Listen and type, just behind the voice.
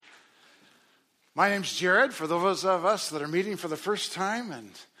My name's Jared, for those of us that are meeting for the first time, and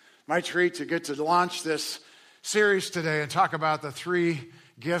my treat to get to launch this series today and talk about the three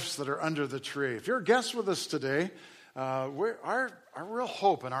gifts that are under the tree. If you're a guest with us today, our real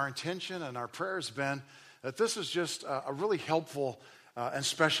hope and our intention and our prayer has been that this is just a really helpful and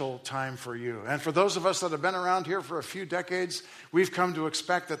special time for you. And for those of us that have been around here for a few decades, we've come to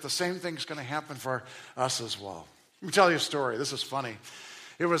expect that the same thing's going to happen for us as well. Let me tell you a story. This is funny.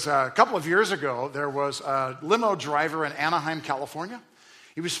 It was a couple of years ago. There was a limo driver in Anaheim, California.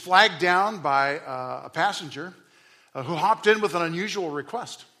 He was flagged down by a passenger who hopped in with an unusual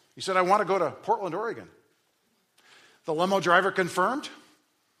request. He said, "I want to go to Portland, Oregon." The limo driver confirmed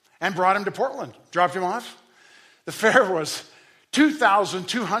and brought him to Portland, dropped him off. The fare was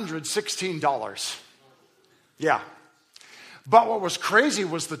 $2,216. Yeah. But what was crazy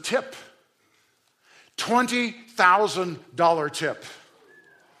was the tip. $20,000 tip.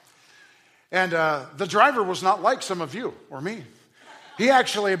 And the driver was not like some of you or me. He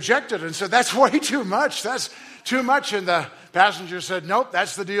actually objected and said, "That's way too much. That's too much." And the passenger said, "Nope,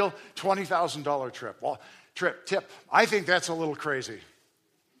 that's the deal. $20,000 trip." Well, tip. I think that's a little crazy.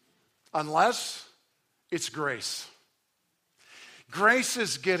 Unless it's grace. Grace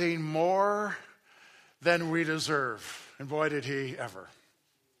is getting more than we deserve. And boy, did he ever.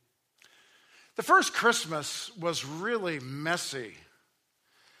 The first Christmas was really messy.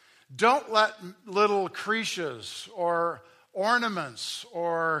 Don't let little creches or ornaments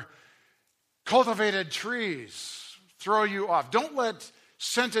or cultivated trees throw you off. Don't let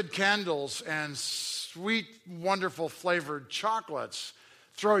scented candles and sweet, wonderful flavored chocolates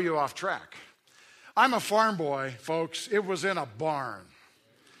throw you off track. I'm a farm boy, folks. It was in a barn.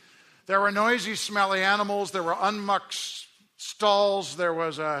 There were noisy, smelly animals. There were unmucked stalls. There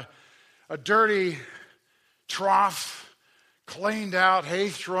was a dirty trough cleaned out, hay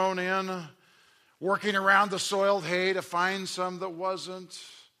thrown in, working around the soiled hay to find some that wasn't,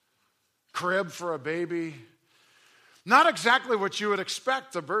 crib for a baby. Not exactly what you would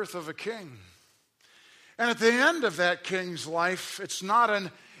expect, the birth of a king. And at the end of that king's life, it's not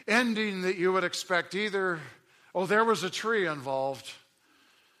an ending that you would expect either. Oh, there was a tree involved,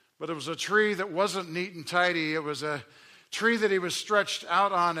 but it was a tree that wasn't neat and tidy. It was a tree that he was stretched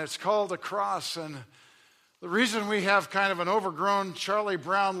out on. It's called a cross, and the reason we have kind of an overgrown Charlie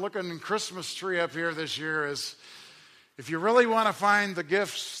Brown looking Christmas tree up here this year is if you really want to find the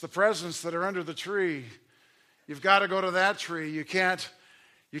gifts, the presents that are under the tree, you've got to go to that tree. You can't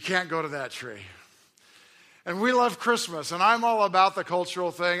go to that tree. And we love Christmas, and I'm all about the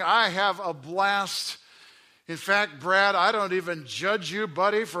cultural thing. I have a blast. In fact, Brad, I don't even judge you,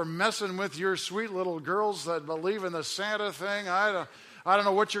 buddy, for messing with your sweet little girls that believe in the Santa thing. I don't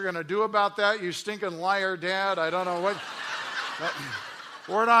know what you're going to do about that, you stinking liar, Dad. I don't know what.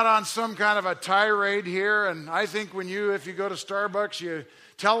 We're not on some kind of a tirade here, and I think if you go to Starbucks, you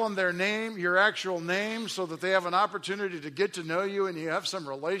tell them their name, your actual name, so that they have an opportunity to get to know you and you have some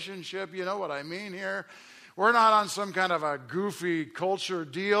relationship. You know what I mean here? We're not on some kind of a goofy culture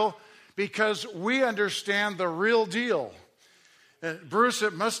deal because we understand the real deal. And Bruce,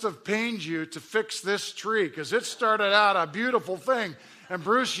 it must have pained you to fix this tree because it started out a beautiful thing. And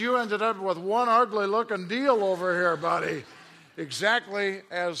Bruce, you ended up with one ugly looking deal over here, buddy. Exactly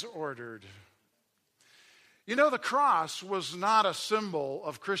as ordered. You know, the cross was not a symbol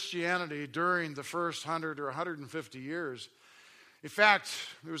of Christianity during the first 100 or 150 years. In fact,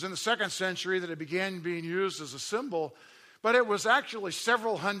 it was in the 2nd century that it began being used as a symbol, but it was actually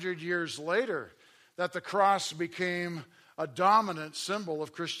several hundred years later that the cross became a dominant symbol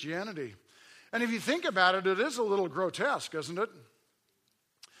of Christianity. And if you think about it, it is a little grotesque, isn't it?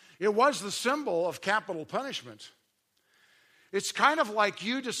 It was the symbol of capital punishment. It's kind of like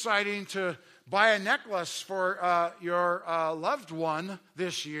you deciding to buy a necklace for your loved one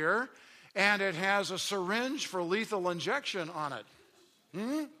this year, and it has a syringe for lethal injection on it.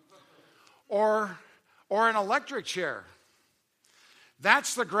 Or an electric chair.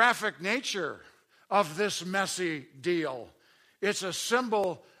 That's the graphic nature of this messy deal. It's a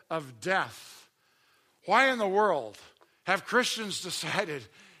symbol of death. Why in the world have Christians decided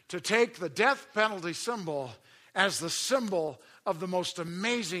to take the death penalty symbol as the symbol of the most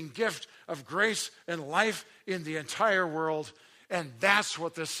amazing gift of grace and life in the entire world? And that's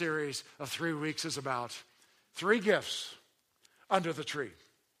what this series of 3 weeks is about. 3 gifts under the tree.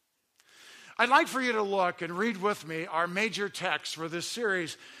 I'd like for you to look and read with me our major text for this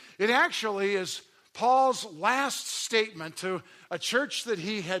series. It actually is Paul's last statement to a church that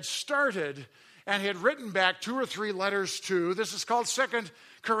he had started and he had written back 2 or 3 letters to. This is called 2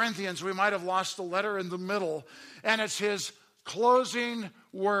 Corinthians. We might have lost the letter in the middle. And it's his closing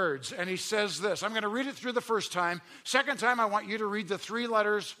words. And he says this. I'm going to read it through the first time. Second time, I want you to read the three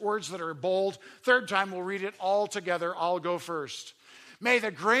words that are bold. Third time, we'll read it all together. I'll go first. May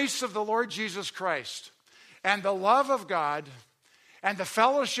the grace of the Lord Jesus Christ and the love of God and the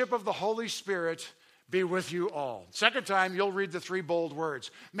fellowship of the Holy Spirit be with you all. Second time, you'll read the three bold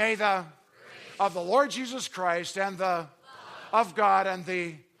words. May the of the Lord Jesus Christ and the of God and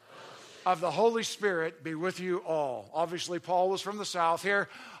the of the Holy Spirit be with you all. Obviously, Paul was from the South. Here,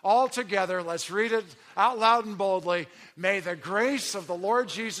 all together, let's read it out loud and boldly. May the grace of the Lord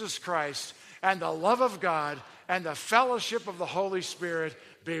Jesus Christ and the love of God and the fellowship of the Holy Spirit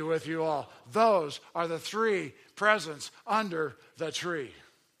be with you all. Those are the three presents under the tree.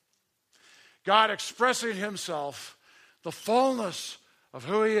 God expressing himself, the fullness of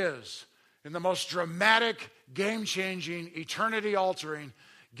who he is, in the most dramatic, game-changing, eternity-altering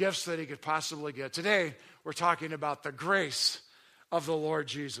gifts that he could possibly get. Today, we're talking about the grace of the Lord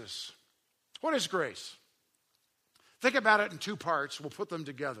Jesus. What is grace? Think about it in two parts. We'll put them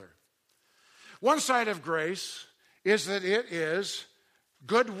together. One side of grace is that it is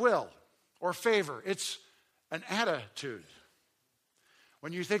goodwill or favor. It's an attitude.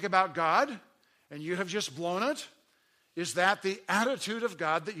 When you think about God and you have just blown it, is that the attitude of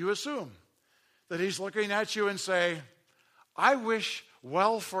God that you assume? That he's looking at you and say, I wish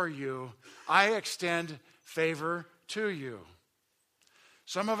well for you. I extend favor to you.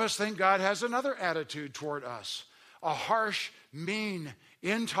 Some of us think God has another attitude toward us. A harsh, mean,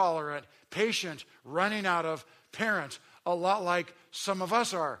 intolerant, patient, running out of parent. A lot like some of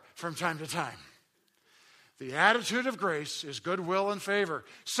us are from time to time. The attitude of grace is goodwill and favor.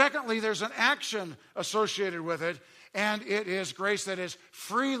 Secondly, there's an action associated with it, and it is grace that is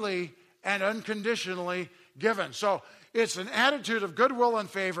freely and unconditionally given. So it's an attitude of goodwill and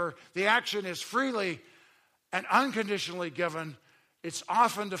favor. The action is freely and unconditionally given. It's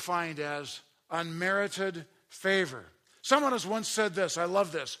often defined as unmerited favor. Someone has once said this, I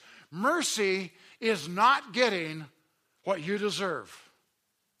love this. Mercy is not getting what you deserve,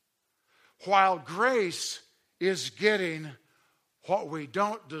 while grace is getting what we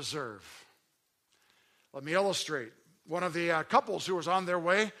don't deserve. Let me illustrate. One of the couples who was on their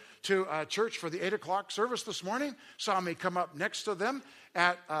way to church for the 8 o'clock service this morning saw me come up next to them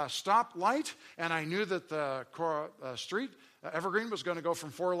at a stoplight, and I knew that the street, Evergreen, was going to go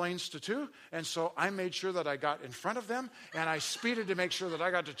from 4 lanes to 2, and so I made sure that I got in front of them, and I speeded to make sure that I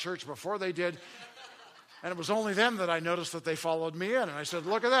got to church before they did, and it was only then that I noticed that they followed me in, and I said,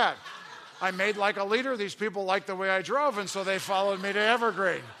 look at that. I made like a leader. These people liked the way I drove, and so they followed me to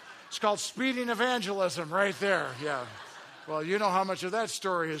Evergreen. It's called speeding evangelism right there, yeah. Well, you know how much of that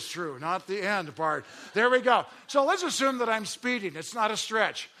story is true, not the end part. There we go. So let's assume that I'm speeding. It's not a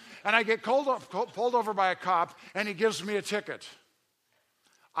stretch. And I get pulled over by a cop, and he gives me a ticket.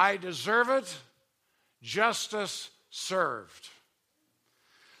 I deserve it. Justice served.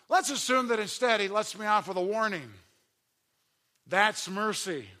 Let's assume that instead he lets me off with a warning. That's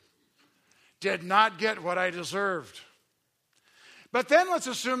mercy. Did not get what I deserved. But then let's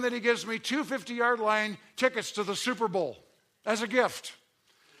assume that he gives me 2 50-yard line tickets to the Super Bowl as a gift.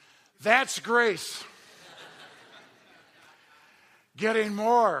 That's grace. Getting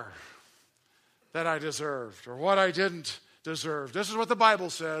more than I deserved or what I didn't deserve. This is what the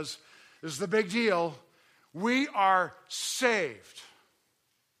Bible says. This is the big deal. We are saved.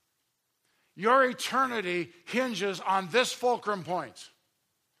 Your eternity hinges on this fulcrum point.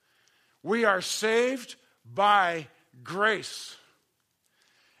 We are saved by grace.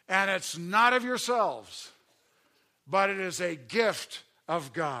 And it's not of yourselves, but it is a gift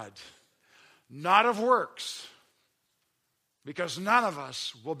of God, not of works, because none of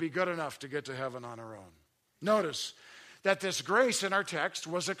us will be good enough to get to heaven on our own. Notice that this grace in our text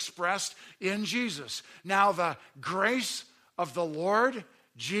was expressed in Jesus. Now the grace of the Lord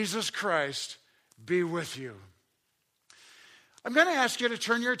Jesus Christ be with you. I'm going to ask you to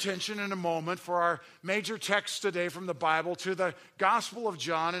turn your attention in a moment for our major text today from the Bible to the Gospel of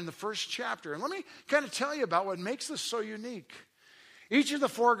John in the first chapter. And let me kind of tell you about what makes this so unique. Each of the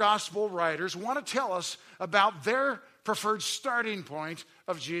 4 gospel writers want to tell us about their preferred starting point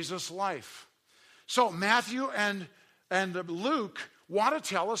of Jesus' life. So Matthew and Luke want to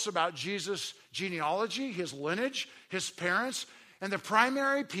tell us about Jesus' genealogy, his lineage, his parents, and the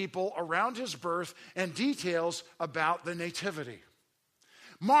primary people around his birth and details about the nativity.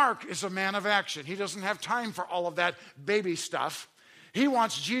 Mark is a man of action. He doesn't have time for all of that baby stuff. He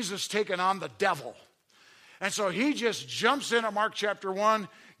wants Jesus taking on the devil. And so he just jumps in at Mark chapter 1,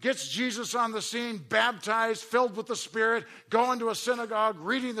 gets Jesus on the scene, baptized, filled with the Spirit, going to a synagogue,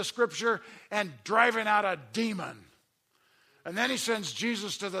 reading the scripture, and driving out a demon. And then he sends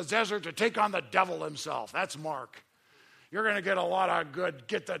Jesus to the desert to take on the devil himself. That's Mark. You're going to get a lot of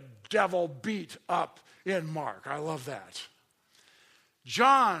get the devil beat up in Mark. I love that.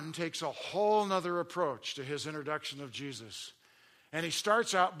 John takes a whole nother approach to his introduction of Jesus. And he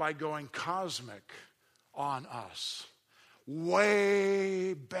starts out by going cosmic on us.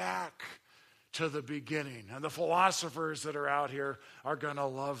 Way back to the beginning. And the philosophers that are out here are going to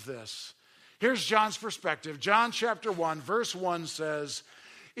love this. Here's John's perspective. John chapter 1, verse 1 says,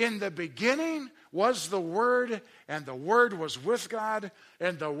 "In the beginning was the Word, and the Word was with God,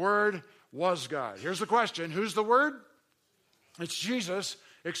 and the Word was God." Here's the question. Who's the Word? It's Jesus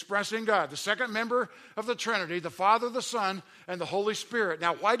expressing God, the second member of the Trinity, the Father, the Son, and the Holy Spirit.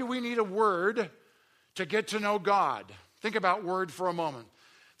 Now, why do we need a word to get to know God? Think about word for a moment.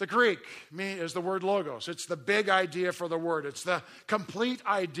 The Greek is the word logos. It's the big idea for the word. It's the complete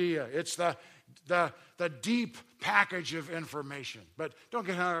idea. It's the deep package of information. But don't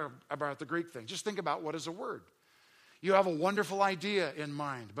get hung up about the Greek thing. Just think about what is a word. You have a wonderful idea in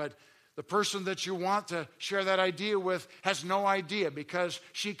mind, but the person that you want to share that idea with has no idea because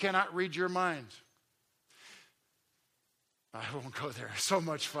she cannot read your mind. I won't go there. So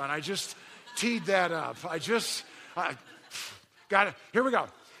much fun. I just teed that up. I got it. Here we go.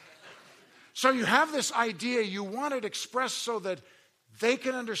 So you have this idea. You want it expressed so that they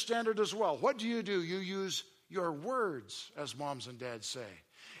can understand it as well. What do? You use your words, as moms and dads say.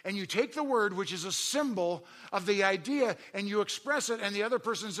 And you take the word, which is a symbol of the idea, and you express it, and the other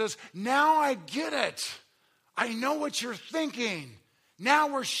person says, "Now I get it. I know what you're thinking. Now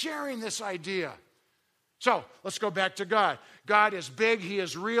we're sharing this idea." So let's go back to God. God is big. He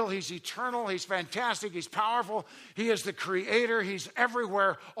is real. He's eternal. He's fantastic. He's powerful. He is the creator. He's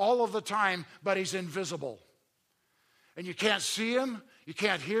everywhere all of the time, but he's invisible. And you can't see him, you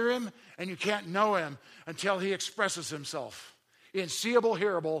can't hear him, and you can't know him until he expresses himself in seeable,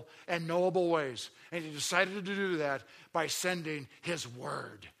 hearable, and knowable ways. And he decided to do that by sending his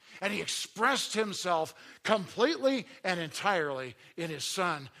word. And he expressed himself completely and entirely in his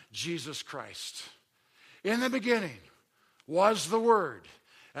Son, Jesus Christ. In the beginning was the Word,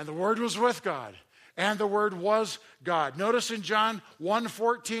 and the Word was with God, and the Word was God. Notice in John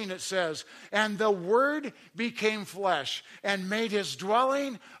 1:14 it says, "And the Word became flesh and made his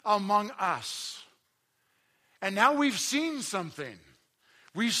dwelling among us." And now we've seen something.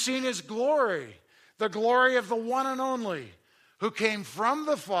 We've seen his glory, the glory of the one and only, who came from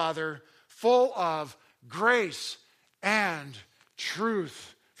the Father, full of grace and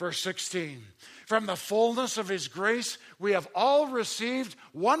truth. Verse 16, "From the fullness of his grace, we have all received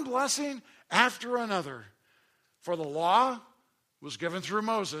one blessing after another. For the law was given through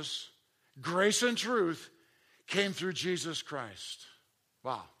Moses. Grace and truth came through Jesus Christ."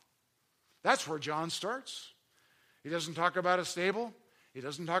 Wow. That's where John starts. He doesn't talk about a stable. He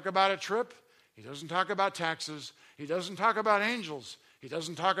doesn't talk about a trip. He doesn't talk about taxes. He doesn't talk about angels. He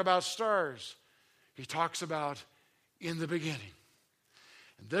doesn't talk about stars. He talks about in the beginning.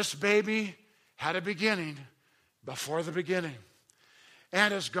 And this baby had a beginning before the beginning.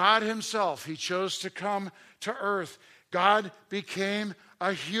 And as God himself, he chose to come to earth. God became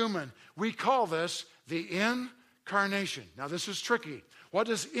a human. We call this the incarnation. Now this is tricky. What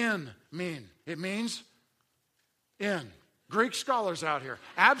does "in" mean? It means in. Greek scholars out here,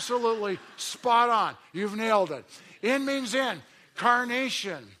 absolutely spot on. You've nailed it. In means in.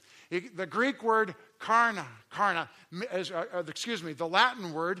 Carnation. The Greek word the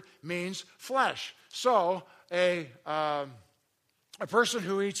Latin word means flesh. So a person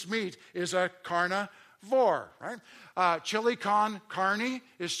who eats meat is a carnivore, right? Chili con carne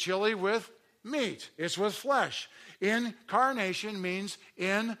is chili with meat. It's with flesh. Incarnation means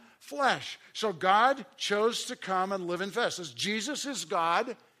in flesh. So God chose to come and live in flesh. As Jesus is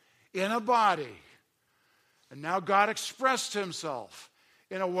God in a body. And now God expressed himself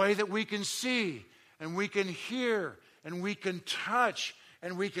in a way that we can see and we can hear and we can touch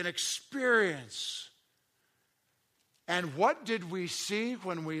and we can experience. And what did we see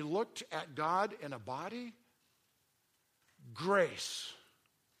when we looked at God in a body? Grace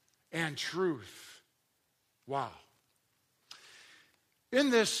and truth. Wow. In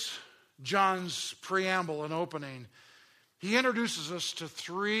this John's preamble and opening, he introduces us to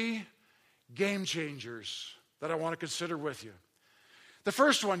three game changers that I want to consider with you. The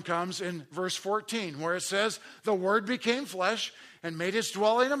first one comes in verse 14, where it says, "The Word became flesh and made his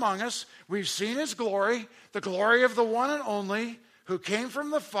dwelling among us. We've seen his glory, the glory of the one and only, who came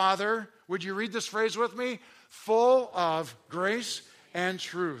from the Father." Would you read this phrase with me? "Full of grace and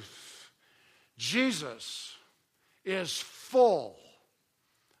truth." Jesus is full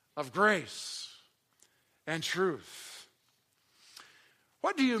of grace and truth.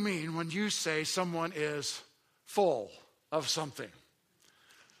 What do you mean when you say someone is full of something?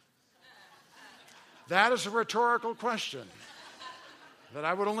 That is a rhetorical question that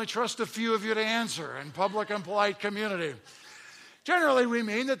I would only trust a few of you to answer in public and polite community. Generally, we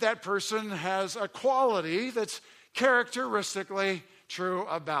mean that person has a quality that's characteristically true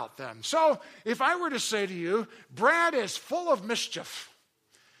about them. So, if I were to say to you, Brad is full of mischief,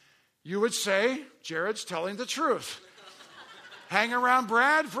 you would say, Jared's telling the truth. Hang around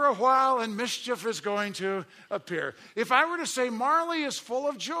Brad for a while and mischief is going to appear. If I were to say Marley is full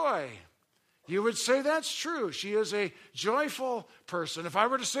of joy, you would say that's true. She is a joyful person. If I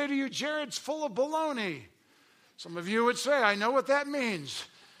were to say to you, Jared's full of baloney, some of you would say, I know what that means.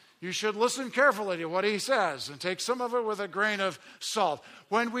 You should listen carefully to what he says and take some of it with a grain of salt.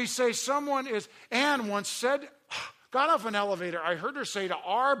 When we say someone is, Anne once said, got off an elevator, I heard her say to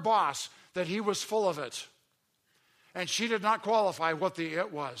our boss that he was full of it. And she did not qualify what the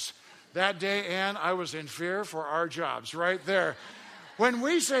it was. That day, Anne, I was in fear for our jobs right there. When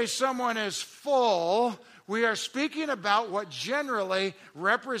we say someone is full, we are speaking about what generally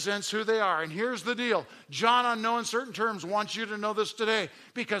represents who they are. And here's the deal. John, on no uncertain terms, wants you to know this today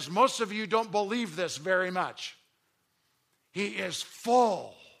because most of you don't believe this very much. He is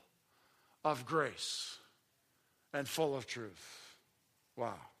full of grace and full of truth.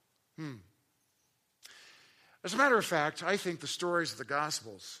 Wow. As a matter of fact, I think the stories of the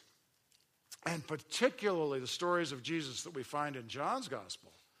Gospels, and particularly the stories of Jesus that we find in John's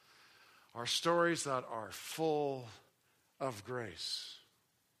Gospel, are stories that are full of grace.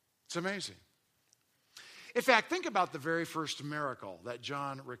 It's amazing. In fact, think about the very first miracle that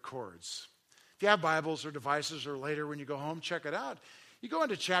John records. If you have Bibles or devices or later when you go home, check it out. You go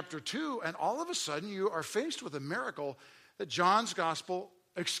into chapter 2, and all of a sudden you are faced with a miracle that John's Gospel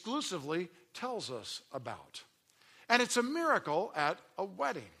exclusively tells us about. And it's a miracle at a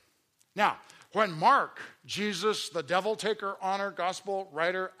wedding. Now, when Mark, Jesus, the devil taker, honor, gospel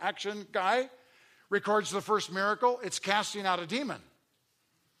writer, action guy, records the first miracle, it's casting out a demon.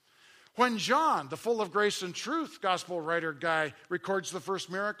 When John, the full of grace and truth gospel writer guy, records the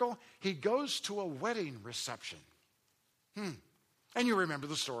first miracle, he goes to a wedding reception. And you remember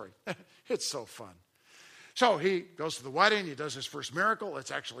the story. It's so fun. So he goes to the wedding, he does his first miracle.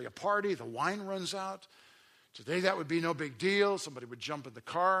 It's actually a party. The wine runs out. Today that would be no big deal. Somebody would jump in the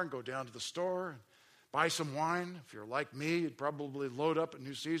car and go down to the store and buy some wine. If you're like me, you'd probably load up at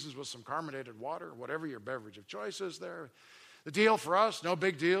New Seasons with some carbonated water, whatever your beverage of choice is there. The deal for us, no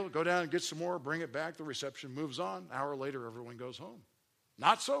big deal. Go down and get some more, bring it back. The reception moves on. An hour later, everyone goes home.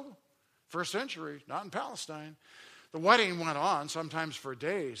 Not so. First century, not in Palestine. The wedding went on, sometimes for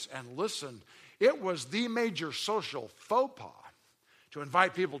days. And listen, it was the major social faux pas to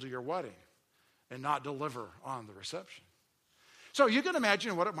invite people to your wedding and not deliver on the reception. So you can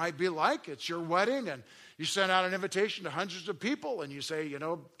imagine what it might be like. It's your wedding, and you send out an invitation to hundreds of people, and you say,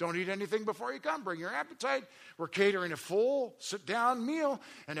 don't eat anything before you come. Bring your appetite. We're catering a full sit-down meal,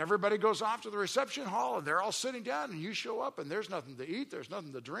 and everybody goes off to the reception hall, and they're all sitting down, and you show up, and there's nothing to eat. There's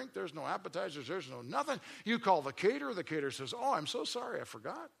nothing to drink. There's no appetizers. There's no nothing. You call the caterer. The caterer says, I'm so sorry, I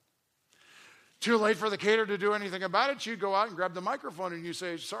forgot. Too late for the caterer to do anything about it. You go out and grab the microphone and you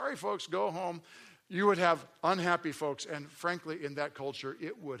say, sorry, folks, go home. You would have unhappy folks. And frankly, in that culture,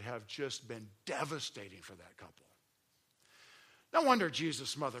 it would have just been devastating for that couple. No wonder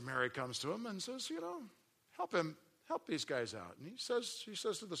Jesus' mother, Mary, comes to him and says, help these guys out. And she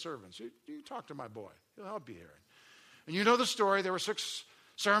says to the servants, you talk to my boy. He'll help you here. And you know the story. There were 6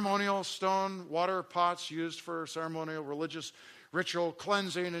 ceremonial stone water pots used for ceremonial religious ritual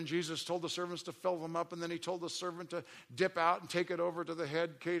cleansing, and Jesus told the servants to fill them up, and then he told the servant to dip out and take it over to the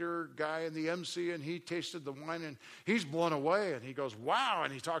head caterer guy and the MC, and he tasted the wine, and he's blown away, and he goes, wow,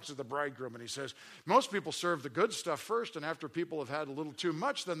 and he talks to the bridegroom, and he says, most people serve the good stuff first, and after people have had a little too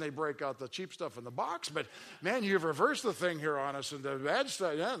much, then they break out the cheap stuff in the box, but man, you've reversed the thing here on us, and the bad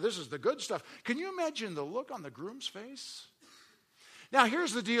stuff, this is the good stuff. Can you imagine the look on the groom's face? Now,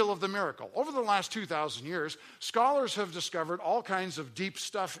 here's the deal of the miracle. Over the last 2,000 years, scholars have discovered all kinds of deep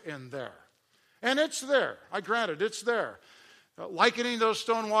stuff in there. And it's there. I grant it, it's there. Likening those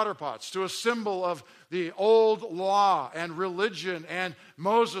stone water pots to a symbol of the old law and religion and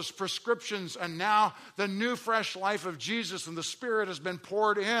Moses' prescriptions, and now the new fresh life of Jesus, and the Spirit has been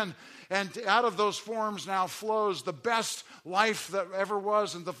poured in, and out of those forms now flows the best life that ever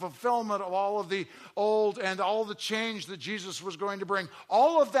was, and the fulfillment of all of the old and all the change that Jesus was going to bring.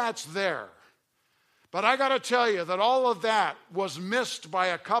 All of that's there. But I got to tell you that all of that was missed by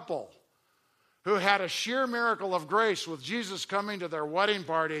a couple who had a sheer miracle of grace with Jesus coming to their wedding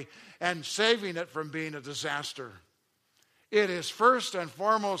party and saving it from being a disaster. It is first and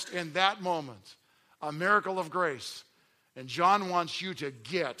foremost in that moment a miracle of grace. And John wants you to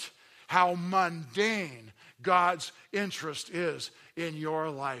get how mundane God's interest is in your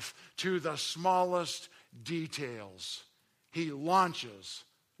life to the smallest details. He launches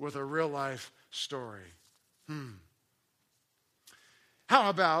with a real life story. How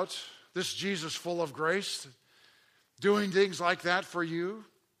about this Jesus full of grace doing things like that for you?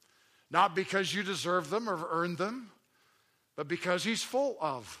 Not because you deserve them or earned them, but because he's full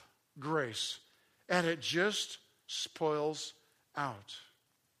of grace. And it just spoils out.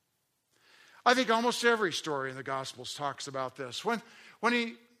 I think almost every story in the Gospels talks about this. When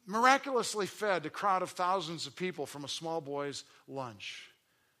he miraculously fed a crowd of thousands of people from a small boy's lunch,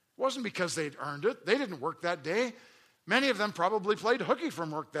 it wasn't because they'd earned it. They didn't work that day. Many of them probably played hooky from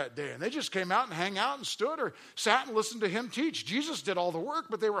work that day, and they just came out and hang out and stood or sat and listened to him teach. Jesus did all the work,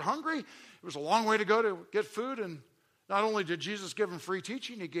 but they were hungry. It was a long way to go to get food, and not only did Jesus give them free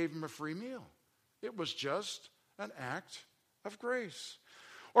teaching, he gave them a free meal. It was just an act of grace.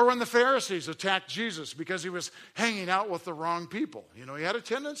 Or when the Pharisees attacked Jesus because he was hanging out with the wrong people. He had a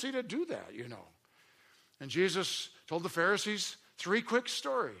tendency to do that, And Jesus told the Pharisees 3 quick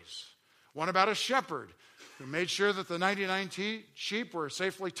stories. One about a shepherd who made sure that the 99 sheep were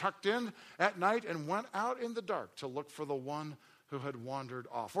safely tucked in at night and went out in the dark to look for the one who had wandered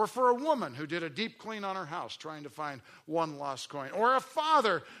off. Or for a woman who did a deep clean on her house trying to find one lost coin. Or a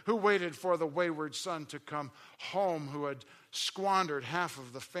father who waited for the wayward son to come home who had squandered half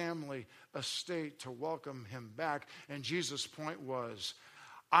of the family estate to welcome him back. And Jesus' point was,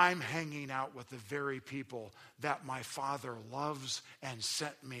 I'm hanging out with the very people that my Father loves and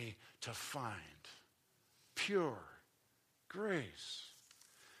sent me to find. Pure grace.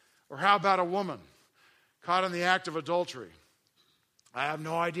 Or how about a woman caught in the act of adultery? I have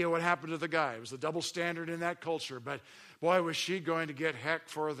no idea what happened to the guy. It was the double standard in that culture, but boy, was she going to get heck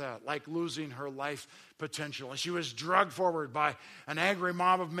for that, like losing her life potential. And she was dragged forward by an angry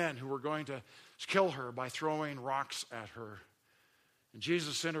mob of men who were going to kill her by throwing rocks at her. And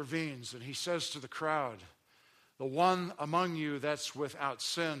Jesus intervenes and he says to the crowd, the one among you that's without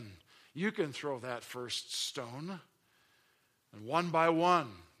sin, you can throw that first stone. And one by one,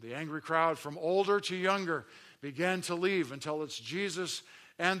 the angry crowd from older to younger began to leave until it's Jesus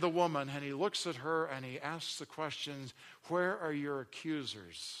and the woman. And he looks at her and he asks the question, where are your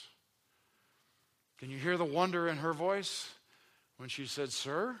accusers? Can you hear the wonder in her voice when she said,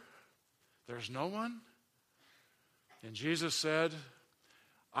 sir, there's no one? And Jesus said,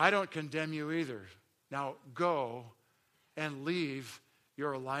 I don't condemn you either. Now go and leave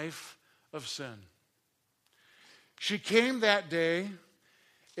your life of sin. She came that day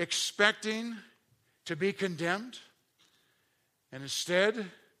expecting to be condemned, and instead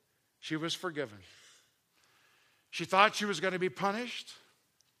she was forgiven. She thought she was going to be punished,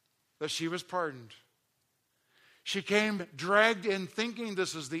 but she was pardoned. She came dragged in thinking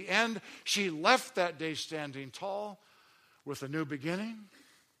this is the end. She left that day standing tall with a new beginning.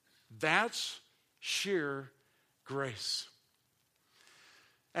 That's sheer grace.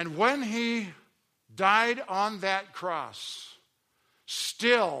 And when he died on that cross,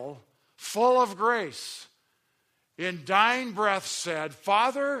 still full of grace, in dying breath said,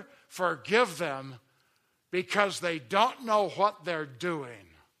 Father, forgive them because they don't know what they're doing.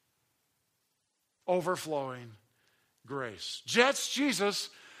 Overflowing grace. That's Jesus,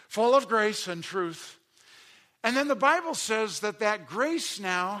 full of grace and truth. And then the Bible says that grace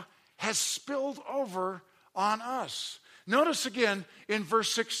now has spilled over on us. Notice again in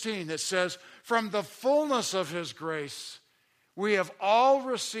verse 16 it says, from the fullness of his grace we have all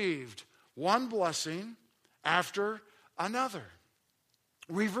received one blessing after another.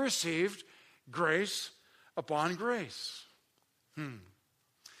 We've received grace upon grace.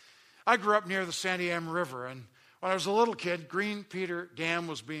 I grew up near the Santiam River, and when I was a little kid, Green Peter Dam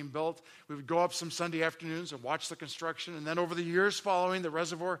was being built. We would go up some Sunday afternoons and watch the construction, and then over the years following, the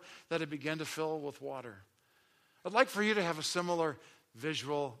reservoir that had begun to fill with water. I'd like for you to have a similar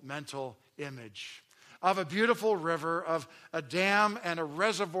visual, mental image of a beautiful river, of a dam and a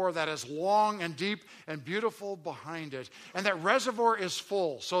reservoir that is long and deep and beautiful behind it. And that reservoir is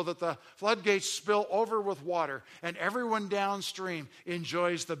full so that the floodgates spill over with water and everyone downstream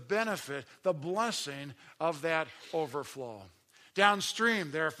enjoys the benefit, the blessing of that overflow.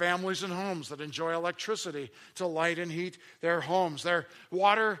 Downstream, there are families and homes that enjoy electricity to light and heat their homes. There's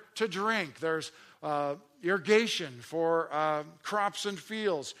water to drink. There's irrigation for crops and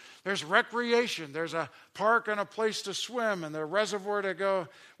fields. There's recreation. There's a park and a place to swim and a reservoir to go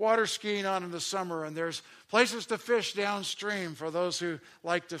water skiing on in the summer. And there's places to fish downstream for those who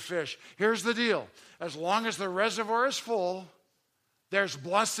like to fish. Here's the deal. As long as the reservoir is full, there's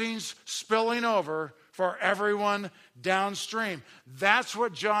blessings spilling over for everyone downstream. That's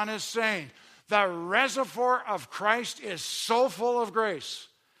what John is saying. The reservoir of Christ is so full of grace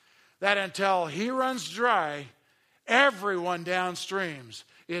that until he runs dry, everyone downstreams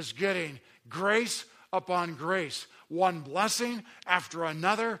is getting grace upon grace. One blessing after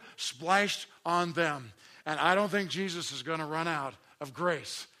another splashed on them. And I don't think Jesus is going to run out of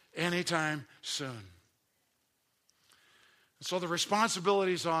grace anytime soon. So the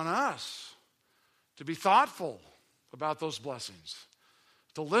responsibility is on us to be thoughtful about those blessings,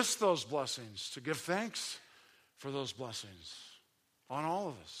 to list those blessings, to give thanks for those blessings on all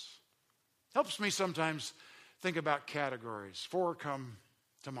of us. Helps me sometimes think about categories. 4 come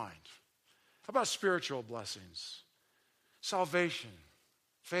to mind. How about spiritual blessings? Salvation,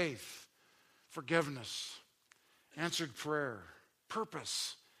 faith, forgiveness, answered prayer,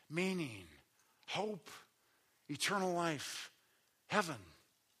 purpose, meaning, hope, eternal life, heaven,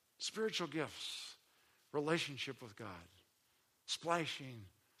 spiritual gifts, relationship with God, splashing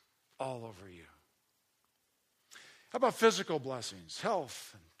all over you. How about physical blessings?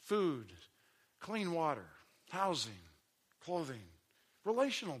 Health, and food, clean water, housing, clothing,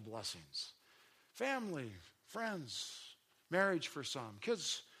 relational blessings, family, friends, marriage for some,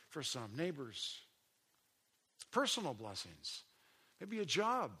 kids for some, neighbors, personal blessings, maybe a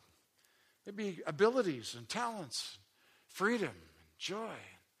job, maybe abilities and talents, freedom, and joy,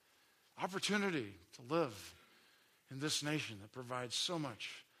 opportunity to live in this nation that provides so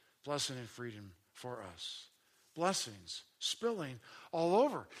much blessing and freedom for us. Blessings spilling all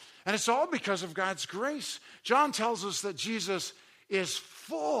over. And it's all because of God's grace. John tells us that Jesus is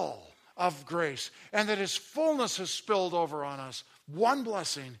full of grace and that his fullness has spilled over on us, one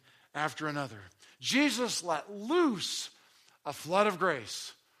blessing after another. Jesus let loose a flood of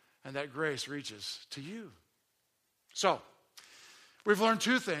grace, and that grace reaches to you. So, we've learned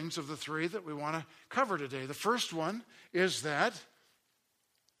 2 things of the 3 that we want to cover today. The first one is that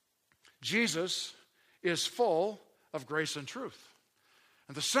Jesus is full of grace and truth.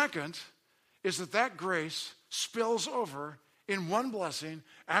 And the second is that grace spills over in one blessing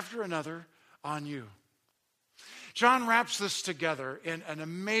after another on you. John wraps this together in an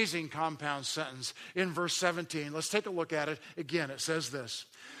amazing compound sentence in verse 17. Let's take a look at it again. It says this: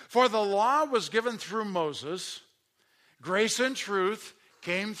 "For the law was given through Moses, grace and truth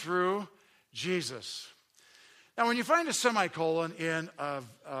came through Jesus." Now, when you find a semicolon in a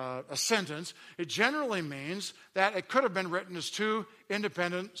sentence, it generally means that it could have been written as 2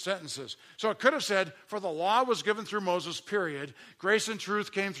 independent sentences. So it could have said, "For the law was given through Moses, period. Grace and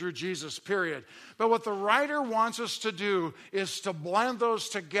truth came through Jesus, period." But what the writer wants us to do is to blend those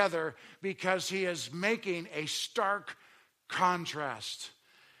together because he is making a stark contrast.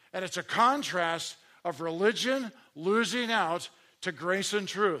 And it's a contrast of religion losing out to grace and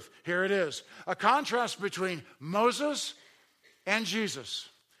truth. Here it is. A contrast between Moses and Jesus,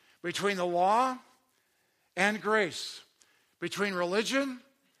 between the law and grace, between religion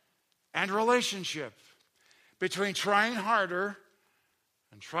and relationship, between trying harder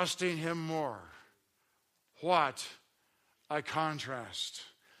and trusting him more. What a contrast.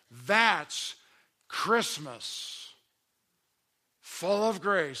 That's Christmas, full of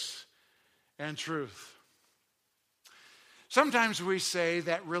grace and truth. Sometimes we say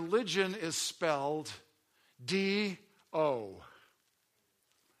that religion is spelled D-O,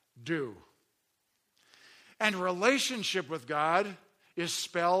 do. And relationship with God is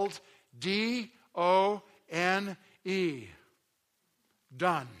spelled D-O-N-E,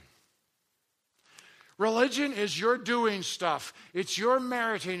 done. Religion is your doing stuff. It's your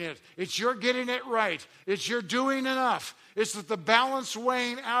meriting it. It's your getting it right. It's your doing enough. It's the balance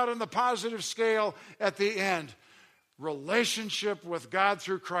weighing out on the positive scale at the end. Relationship with God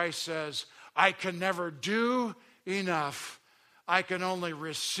through Christ says, I can never do enough. I can only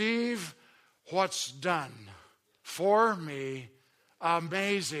receive what's done for me.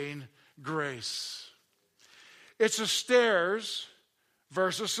 Amazing grace. It's a stairs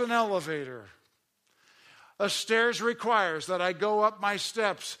versus an elevator. A stairs requires that I go up my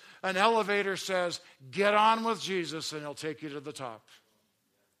steps. An elevator says, get on with Jesus and he'll take you to the top.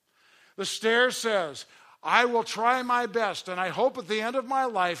 The stairs says, I will try my best, and I hope at the end of my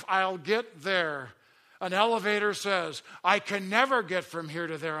life I'll get there. An elevator says, I can never get from here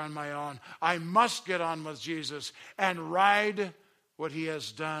to there on my own. I must get on with Jesus and ride what he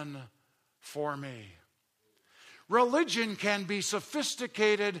has done for me. Religion can be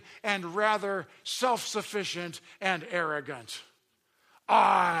sophisticated and rather self-sufficient and arrogant.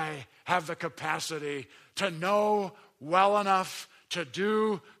 I have the capacity to know well enough, to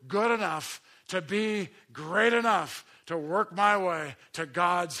do good enough, to be great enough, to work my way to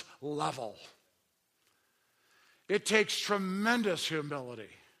God's level. It takes tremendous humility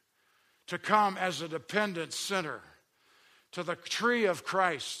to come as a dependent sinner to the tree of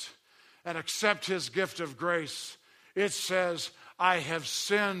Christ and accept his gift of grace. It says, I have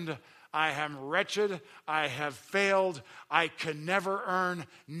sinned, I am wretched, I have failed, I can never earn,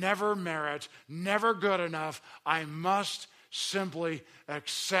 never merit, never good enough. I must simply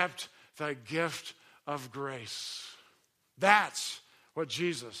accept the gift of grace. That's what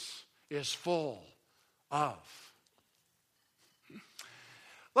Jesus is full of.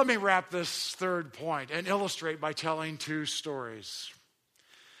 Let me wrap this third point and illustrate by telling two stories.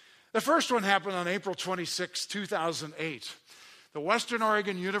 The first one happened on April 26, 2008. The Western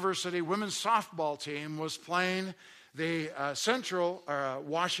Oregon University women's softball team was playing the Central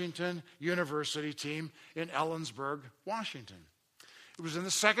Washington University team in Ellensburg, Washington. It was in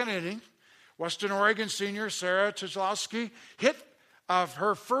the second inning. Western Oregon senior Sarah Tuzlowski hit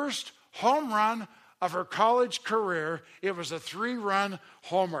her first home run of her college career. It was a 3-run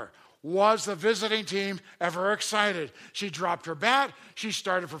homer. Was the visiting team ever excited? She dropped her bat. She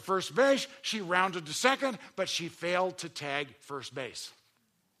started for first base. She rounded to second, but she failed to tag first base.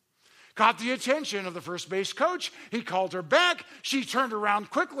 Caught the attention of the first base coach. He called her back. She turned around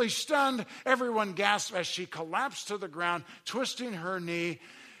quickly, stunned. Everyone gasped as she collapsed to the ground, twisting her knee,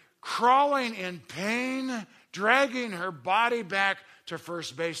 crawling in pain, dragging her body back to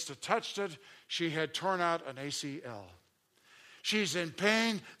first base to touch it. She had torn out an ACL. She's in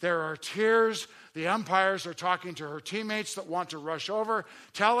pain. There are tears. The umpires are talking to her teammates that want to rush over,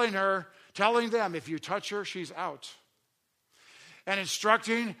 telling them, if you touch her, she's out. And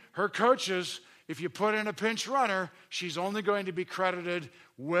instructing her coaches, if you put in a pinch runner, she's only going to be credited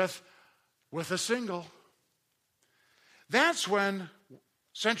with a single. That's when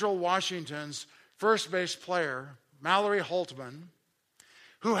Central Washington's first base player, Mallory Holtman,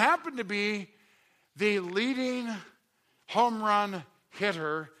 who happened to be the leading home run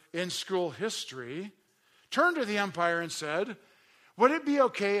hitter in school history, turned to the umpire and said, would it be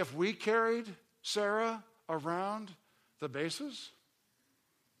okay if we carried Sarah around the bases?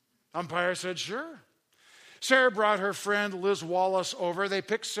 Umpire said, sure. Sarah brought her friend Liz Wallace over. They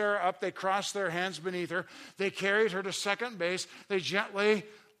picked Sarah up. They crossed their hands beneath her. They carried her to second base. They gently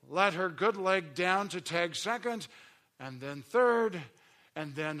let her good leg down to tag second, and then third,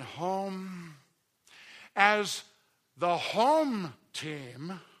 and then home. As the home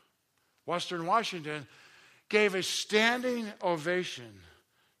team, Western Washington, gave a standing ovation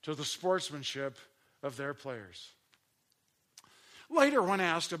to the sportsmanship of their players. Later, when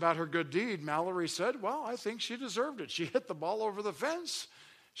asked about her good deed, Mallory said, well, I think she deserved it. She hit the ball over the fence.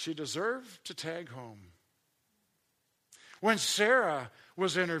 She deserved to tag home. When Sarah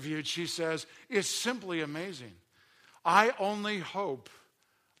was interviewed, she says, it's simply amazing. I only hope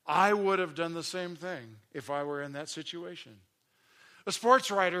I would have done the same thing if I were in that situation. A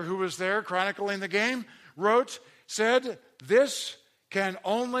sports writer who was there chronicling the game said, this can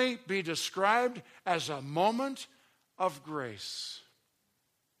only be described as a moment of grace.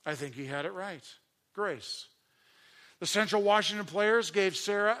 I think he had it right. Grace. The Central Washington players gave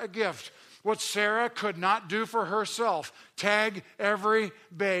Sarah a gift. What Sarah could not do for herself, tag every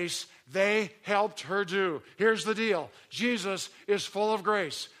base, they helped her do. Here's the deal. Jesus is full of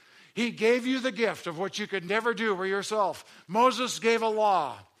grace. He gave you the gift of what you could never do for yourself. Moses gave a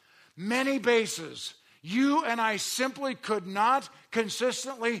law, many bases. You and I simply could not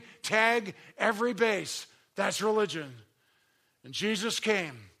consistently tag every base. That's religion. And Jesus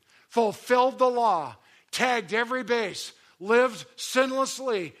came, fulfilled the law, tagged every base, lived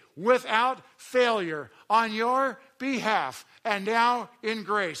sinlessly without failure on your behalf, and now in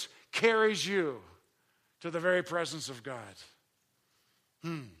grace carries you to the very presence of God.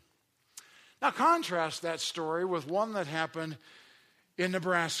 Now contrast that story with one that happened in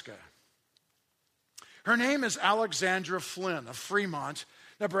Nebraska. Her name is Alexandra Flynn of Fremont,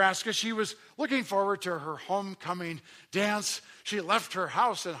 Nebraska. She was looking forward to her homecoming dance. She left her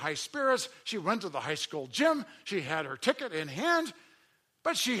house in high spirits. She went to the high school gym. She had her ticket in hand,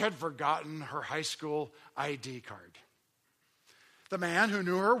 but she had forgotten her high school ID card. The man who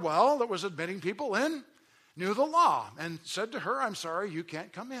knew her well, that was admitting people in, knew the law and said to her, I'm sorry, you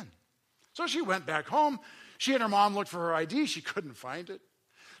can't come in. So she went back home. She and her mom looked for her ID. She couldn't find it.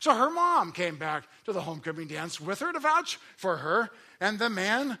 So her mom came back to the homecoming dance with her to vouch for her. And the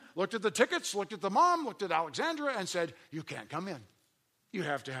man looked at the tickets, looked at the mom, looked at Alexandra, and said, "You can't come in. You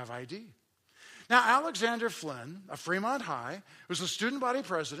have to have ID." Now, Alexander Flynn of Fremont High was the student body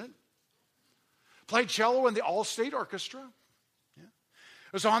president, played cello in the all-state orchestra,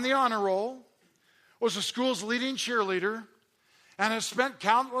 was on the honor roll, was the school's leading cheerleader, and has spent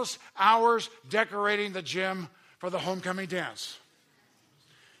countless hours decorating the gym for the homecoming dance.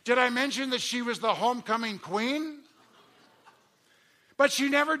 Did I mention that she was the homecoming queen? But she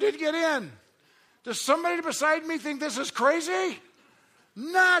never did get in. Does somebody beside me think this is crazy?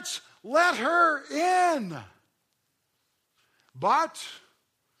 Nuts! Let her in. But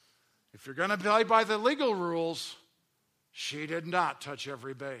if you're going to play by the legal rules, she did not touch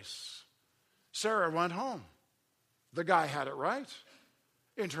every base. Sarah went home. The guy had it right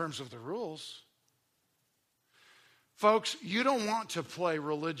in terms of the rules. Folks, you don't want to play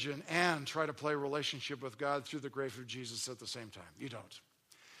religion and try to play relationship with God through the grace of Jesus at the same time. You don't.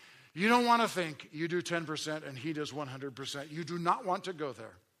 You don't want to think you do 10% and he does 100%. You do not want to go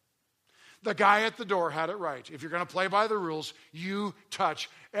there. The guy at the door had it right. If you're going to play by the rules, you touch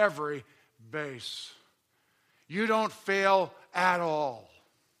every base. You don't fail at all.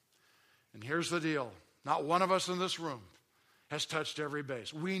 And here's the deal. Not one of us in this room has touched every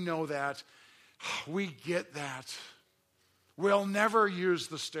base. We know that. We get that. We'll never use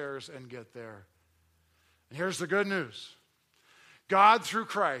the stairs and get there. And here's the good news. God, through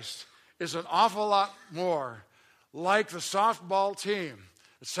Christ, is an awful lot more like the softball team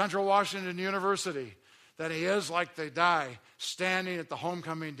at Central Washington University than he is like the guy standing at the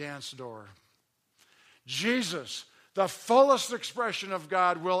homecoming dance door. Jesus, the fullest expression of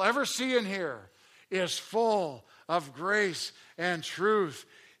God we'll ever see and hear, is full of grace and truth.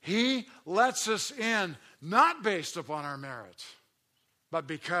 He lets us in, not based upon our merit, but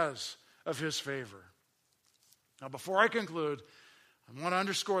because of his favor. Now, before I conclude, I want to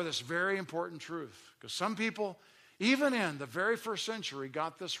underscore this very important truth, because some people, even in the very first century,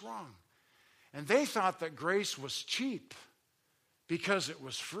 got this wrong. And they thought that grace was cheap because it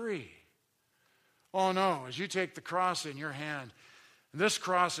was free. Oh no, as you take the cross in your hand, this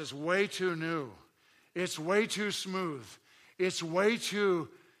cross is way too new. It's way too smooth. It's way too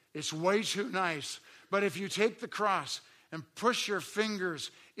nice. But if you take the cross and push your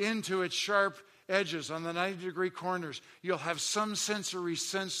fingers into its sharp edges on the 90-degree corners, you'll have some sensory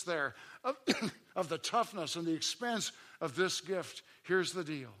sense there of the toughness and the expense of this gift. Here's the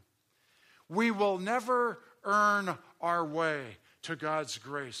deal. We will never earn our way to God's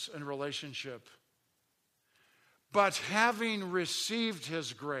grace and relationship. But having received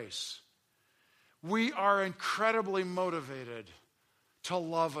his grace, we are incredibly motivated to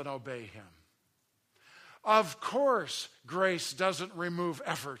love and obey him. Of course, grace doesn't remove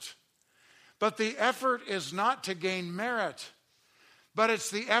effort. But the effort is not to gain merit, but it's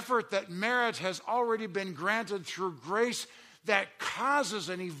the effort that merit has already been granted through grace that causes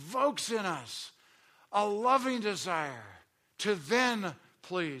and evokes in us a loving desire to then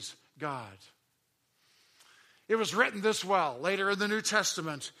please God. It was written this well later in the New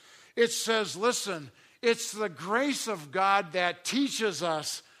Testament. It says, listen, it's the grace of God that teaches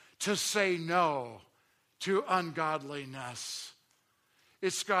us to say no to ungodliness.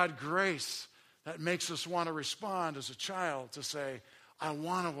 It's God's grace that makes us want to respond as a child to say, I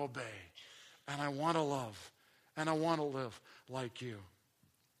want to obey, and I want to love, and I want to live like you.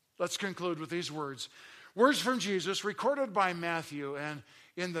 Let's conclude with these words. Words from Jesus recorded by Matthew, and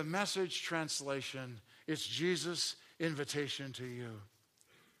in the Message translation, it's Jesus' invitation to you.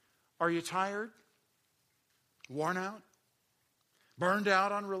 Are you tired? Worn out? Burned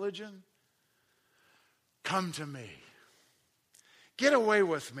out on religion? Come to me. Get away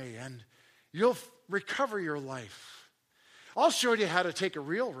with me, and you'll recover your life. I'll show you how to take a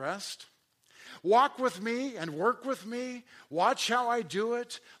real rest. Walk with me and work with me. Watch how I do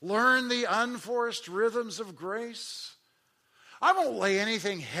it. Learn the unforced rhythms of grace. I won't lay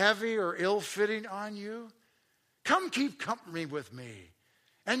anything heavy or ill-fitting on you. Come keep company with me,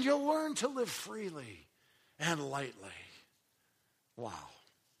 and you'll learn to live freely and lightly. Wow.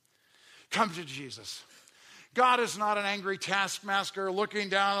 Come to Jesus. God is not an angry taskmaster looking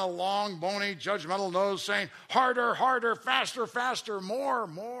down a long, bony, judgmental nose saying, harder, harder, faster, faster, more,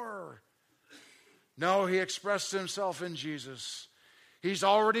 more. No, he expressed himself in Jesus. He's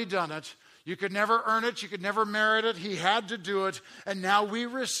already done it. You could never earn it. You could never merit it. He had to do it, and now we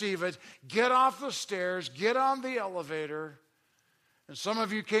receive it. Get off the stairs. Get on the elevator. And some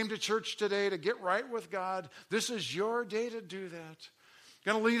of you came to church today to get right with God. This is your day to do that.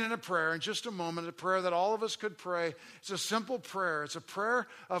 I'm going to lead in a prayer in just a moment, a prayer that all of us could pray. It's a simple prayer. It's a prayer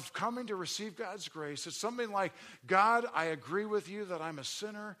of coming to receive God's grace. It's something like, God, I agree with you that I'm a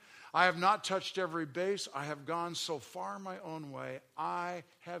sinner. I have not touched every base. I have gone so far my own way. I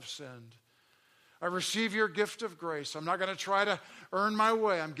have sinned. I receive your gift of grace. I'm not going to try to earn my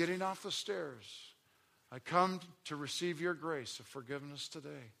way. I'm getting off the stairs. I come to receive your grace of forgiveness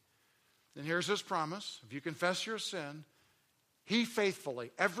today. And here's his promise. If you confess your sin, he faithfully,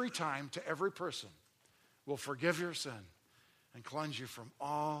 every time to every person, will forgive your sin and cleanse you from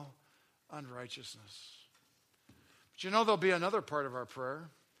all unrighteousness. But you know, there'll be another part of our prayer.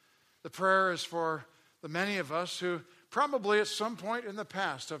 The prayer is for the many of us who probably at some point in the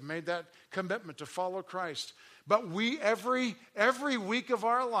past have made that commitment to follow Christ. But we, every week of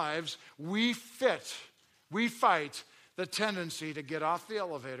our lives, we fight the tendency to get off the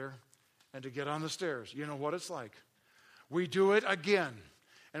elevator and to get on the stairs. You know what it's like. We do it again,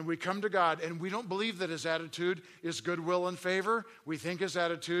 and we come to God, and we don't believe that his attitude is goodwill and favor. We think his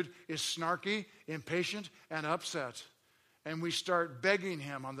attitude is snarky, impatient, and upset. And we start begging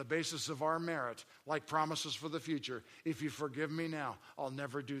him on the basis of our merit, like promises for the future. If you forgive me now, I'll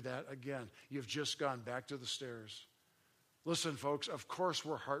never do that again. You've just gone back to the stairs. Listen, folks, of course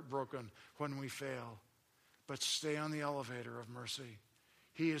we're heartbroken when we fail, but stay on the elevator of mercy.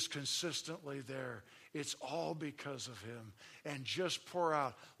 He is consistently there. It's all because of him. And just pour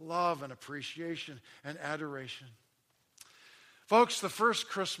out love and appreciation and adoration. Folks, the first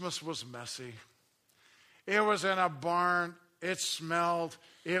Christmas was messy. It was in a barn. It smelled.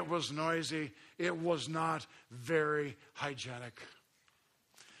 It was noisy. It was not very hygienic.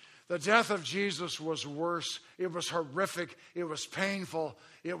 The death of Jesus was worse. It was horrific. It was painful.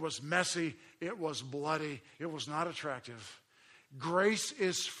 It was messy. It was bloody. It was not attractive. Grace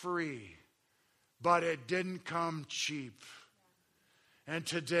is free, but it didn't come cheap. And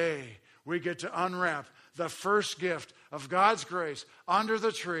today, we get to unwrap the first gift of God's grace under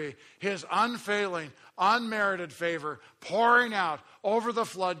the tree, his unfailing, unmerited favor pouring out over the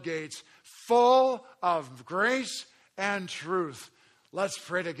floodgates, full of grace and truth. Let's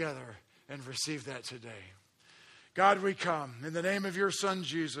pray together and receive that today. God, we come in the name of your Son,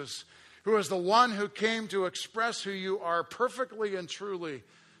 Jesus, who is the one who came to express who you are perfectly and truly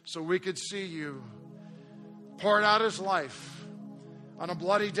so we could see you. Poured out his life on a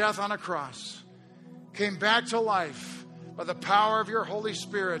bloody death on a cross. Came back to life by the power of your Holy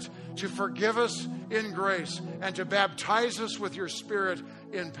Spirit to forgive us in grace and to baptize us with your Spirit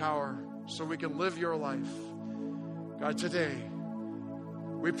in power so we can live your life. God, today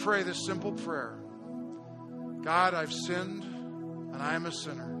we pray this simple prayer. God, I've sinned and I am a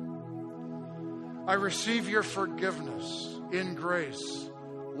sinner. I receive your forgiveness in grace,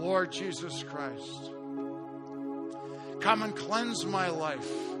 Lord Jesus Christ. Come and cleanse my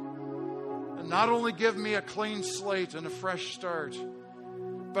life. And not only give me a clean slate and a fresh start,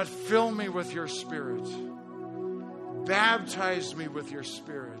 but fill me with your Spirit. Baptize me with your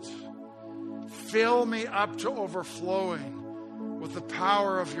Spirit. Fill me up to overflowing with the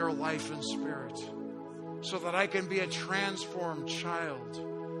power of your life and Spirit so that I can be a transformed child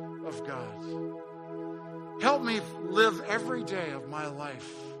of God. Help me live every day of my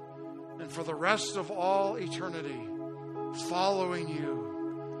life and for the rest of all eternity following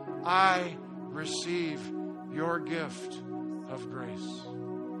you. I receive your gift of grace.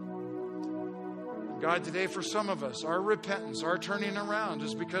 God, today for some of us, our repentance, our turning around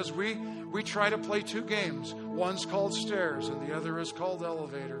is because we try to play two games. One's called stairs and the other is called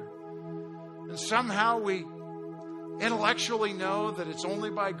elevator. And somehow we intellectually know that it's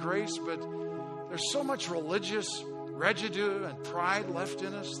only by grace, but there's so much religious residue and pride left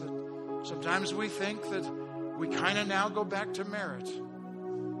in us that sometimes we think that we kind of now go back to merit.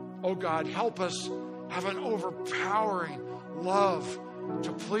 Oh God, help us have an overpowering love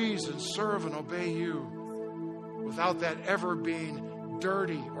to please and serve and obey you without that ever being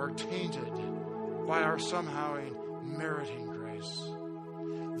dirty or tainted by our somehow meriting grace.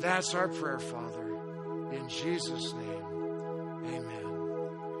 That's our prayer, Father. In Jesus' name, amen.